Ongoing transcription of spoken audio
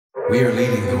We are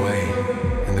leading the way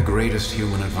in the greatest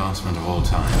human advancement of all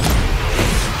time.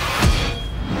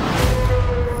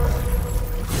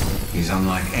 He's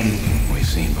unlike anything we've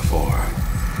seen before.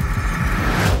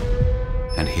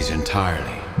 And he's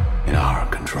entirely in our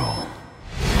control.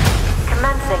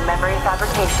 Commencing memory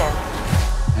fabrication.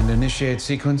 And initiate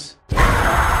sequence?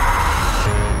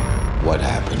 What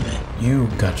happened? You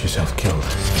got yourself killed.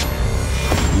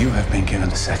 You have been given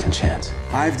a second chance.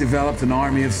 I've developed an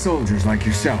army of soldiers like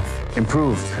yourself.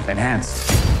 Improved, enhanced.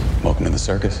 Welcome to the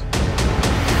circus.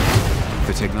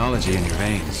 The technology in your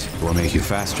veins will make you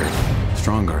faster,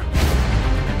 stronger,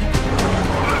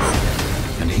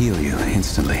 and heal you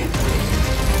instantly.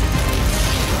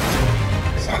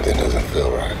 Something doesn't feel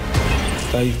right.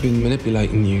 They've been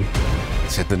manipulating you.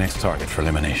 Set the next target for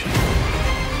elimination.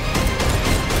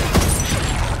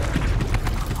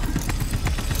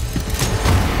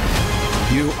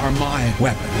 You are my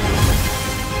weapon.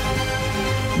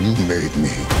 You made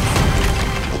me,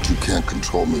 but you can't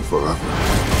control me forever.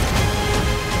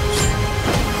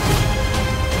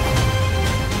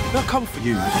 They'll come for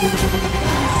you.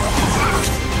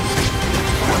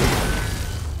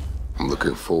 I'm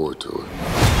looking forward to it.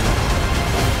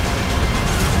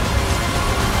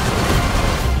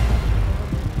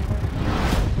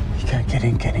 You can't get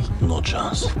in, Kenny. No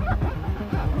chance.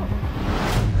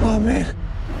 Oh, man.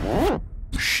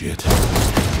 Shit.